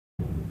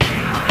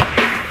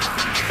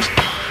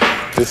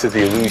This is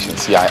the illusion.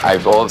 See,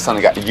 I've all of a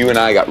sudden you and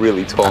I got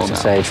really tall now.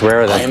 Say, it's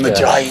rare that... I am a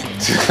giant.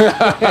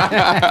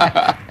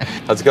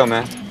 How's it go,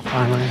 man?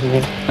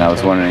 I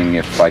was wondering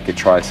if I could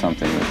try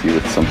something with you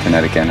with some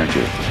kinetic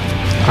energy.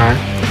 Alright.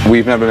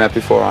 We've never met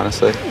before,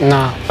 honestly.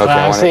 No, okay,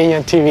 I've seen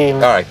your TV.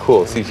 All right,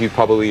 cool. See, you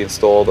probably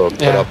installed or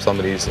put up some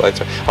of these lights.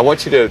 I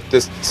want you to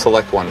just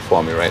select one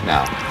for me right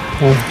now.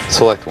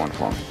 Select one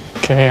for me.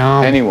 Okay,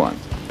 anyone.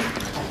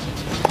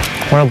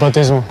 What about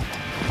this one?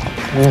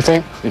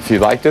 Anything? If you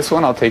like this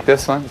one, I'll take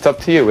this one. It's up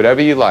to you, whatever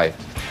you like.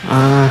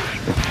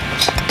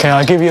 Okay,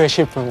 I'll give you a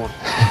cheaper one.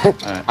 All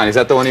right. And is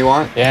that the one you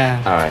want?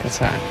 Yeah. All right.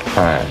 That's all right.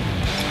 All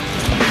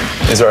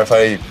right. Is there if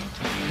I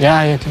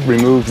you can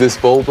remove this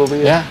bulb over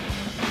here? Yeah.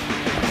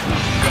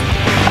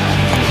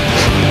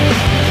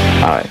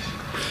 All right.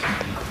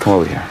 Come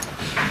over here.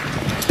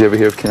 You ever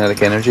hear of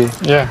kinetic energy?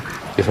 Yeah.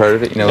 You've heard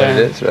of it? You know what it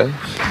is, right?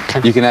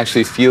 Okay. You can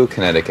actually feel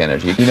kinetic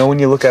energy. You know when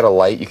you look at a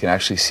light, you can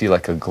actually see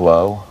like a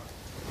glow?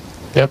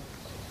 Yep.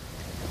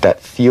 That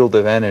field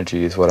of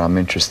energy is what I'm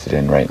interested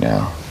in right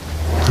now.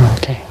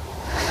 Okay.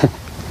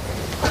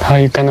 How are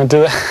you gonna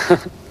do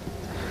that?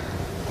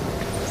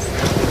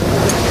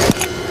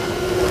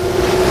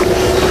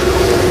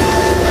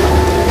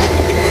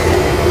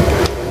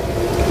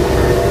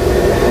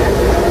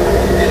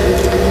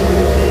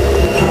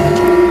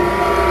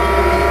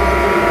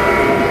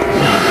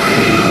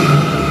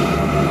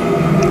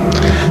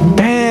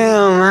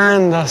 Damn,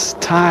 man, that's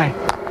tight.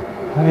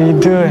 How do you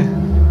do it?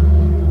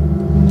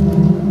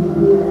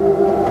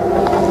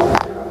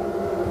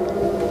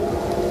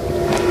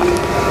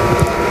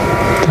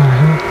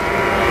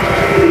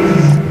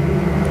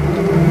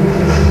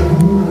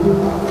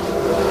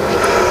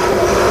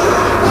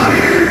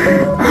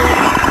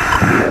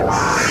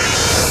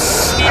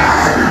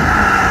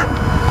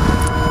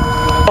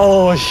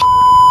 Oh,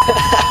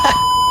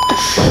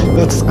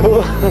 that's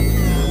cool.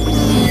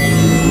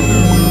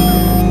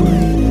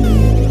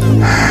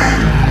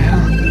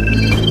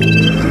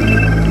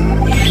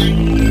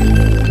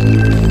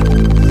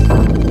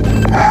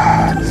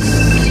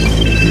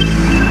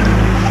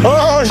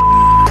 Oh,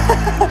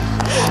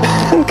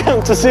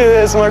 come to see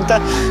this, Marta.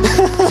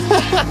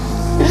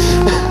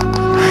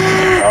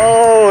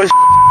 Oh,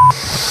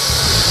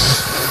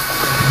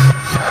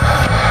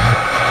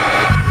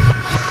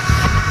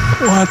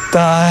 what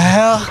the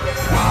hell?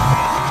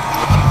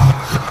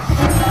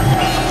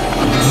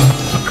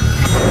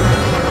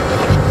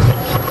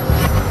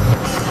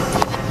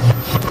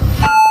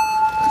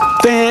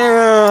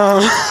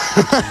 Damn!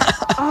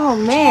 Oh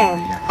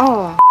man.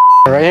 Oh.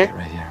 Right here?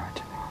 Right here.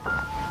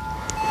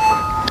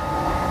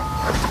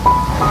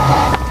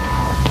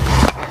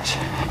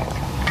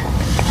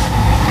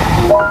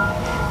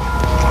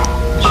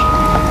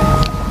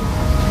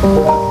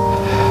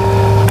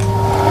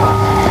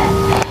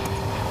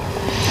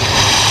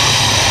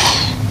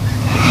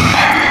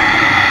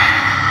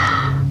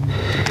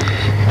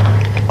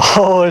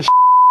 Oh,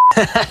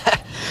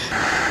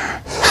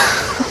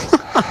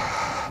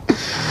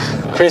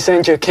 Criss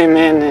Angel came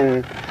in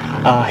and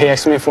he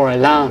asked me for a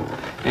lamp,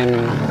 and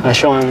I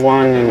showed him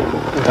one, and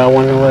that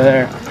one over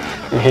there,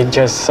 and he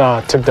just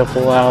took the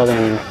pull out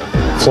and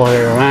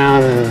floated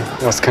around,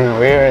 and it was kind of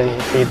weird.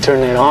 He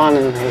turned it on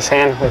in his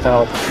hand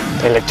without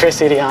the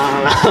electricity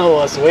on. It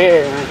was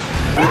weird,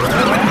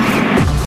 man.